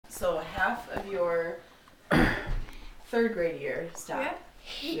So half of your third grade year stopped.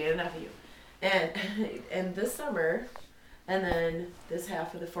 We had enough of you. And this summer, and then this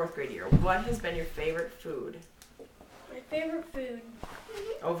half of the fourth grade year, what has been your favorite food? My favorite food.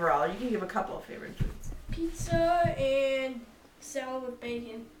 Overall, you can give a couple of favorite foods. Pizza and salad with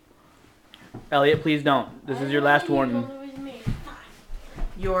bacon. Elliot, please don't. This is your last warning.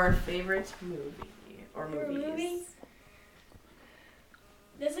 Your favorite movie or movies? Movie?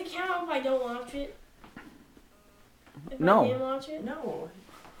 Does it count if I don't watch it? If No. I didn't watch it? No.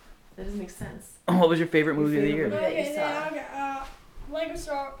 That doesn't make sense. What was your favorite movie of the year? That you Okay, saw. then Lego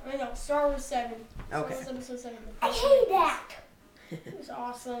Star Wars 7. Okay. Star Wars Episode 7. I hate that. It was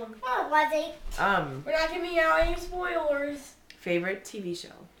awesome. Oh, was it? We're not giving out any spoilers. Favorite TV show?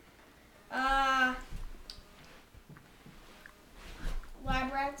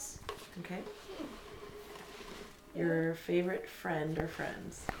 Lab Rats. Okay. Your favorite friend or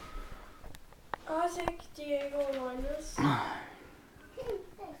friends? Isaac, Diego, and Linus. Linus,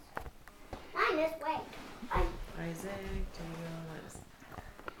 wait. Isaac, Diego, Linus.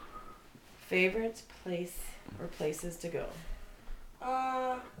 Favorite place or places to go?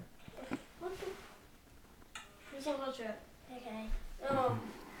 What the? There's not much yet. Okay.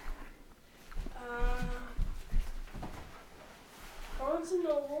 Barnes and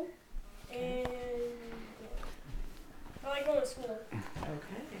Noble, and I like going to school.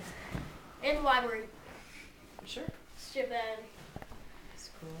 Okay. And the library. Sure. Skip that.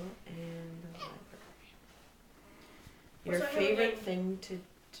 School and the library. Your What's my favorite favorite game? thing to do?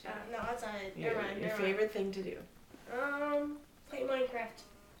 No, that's not it. Your Never mind. favorite thing to do? Play Minecraft.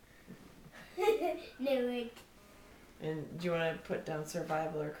 Knew it. And do you want to put down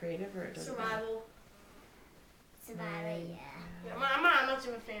survival or creative, or it doesn't matter? Survival. Survival, yeah. Yeah, I'm not much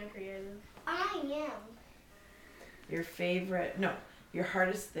of a fan of creative. I am. Your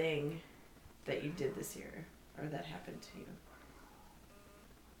hardest thing that you did this year, or that happened to you?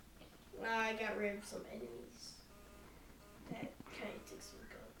 I got rid of some enemies. That kind of took some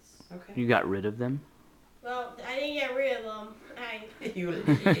guts. Okay. You got rid of them? Well, I didn't get rid of them. You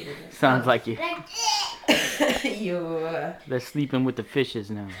initiated it. Sounds like you. Like, They're sleeping with the fishes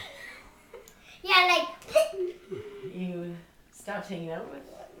now. yeah, like. You stopped hanging out with?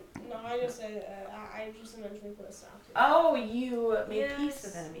 No, I just said I just eventually put a stop to it. Oh, you made peace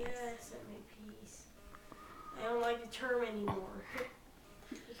with enemies. Yes, I made peace. I don't like the term anymore.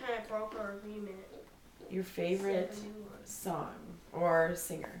 We kind of broke our agreement. Your favorite Set a new one. song or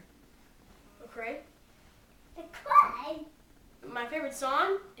singer? Okay. The cry. My favorite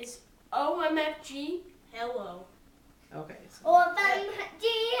song is OMFG Hello. Okay. So Or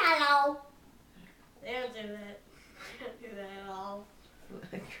hello. They don't do that. They don't do that at all.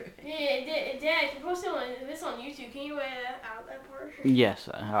 great. Yeah, Dad, if you post this on YouTube, can you edit out that part? Yes.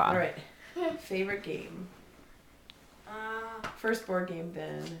 All right. Favorite game? First board game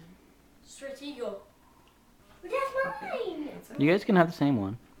then. Stratego. That's mine. That's it. You guys can have the same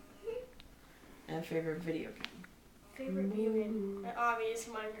one. And favorite video game? Favorite video game? Obvious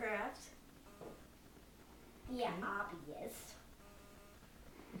Minecraft. Yeah, obvious.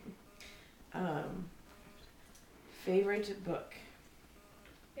 Favorite book?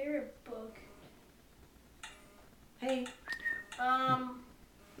 Favorite book? Hey,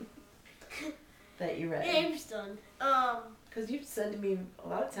 that you read? Game's done. Because you've said to me a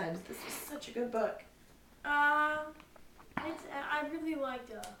lot of times, this was such a good book. I really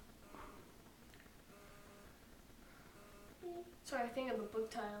liked sorry, I think of the book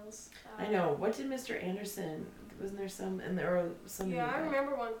titles. I know. What did Mr. Anderson? Wasn't there some? And there were some. Yeah, I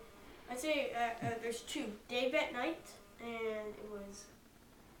remember one. I'd say there's two. Dave at Night, and it was.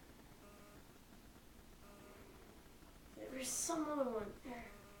 There was some other one.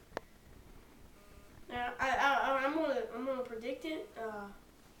 Now I'm gonna predict it.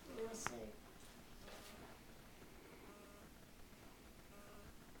 Let's see.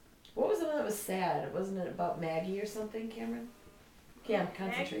 What was the one that was sad? Wasn't it about Maggie or something, Cameron? Yeah,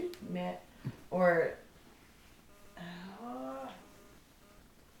 concentrate. Matt, or.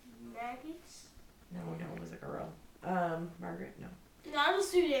 Maggie's? No, it was a girl. Margaret, no. No, I'll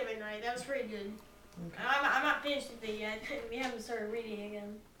just do Dave at Night. That was pretty good. Okay. I'm not finished with it yet. We haven't started reading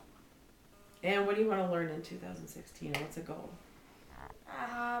again. And what do you want to learn in 2016? What's a goal?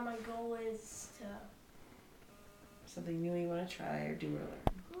 My goal is to. Something new you want to try or do or learn?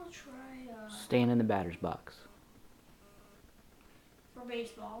 I'll try Staying in the batter's box. for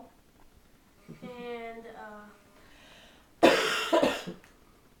baseball, and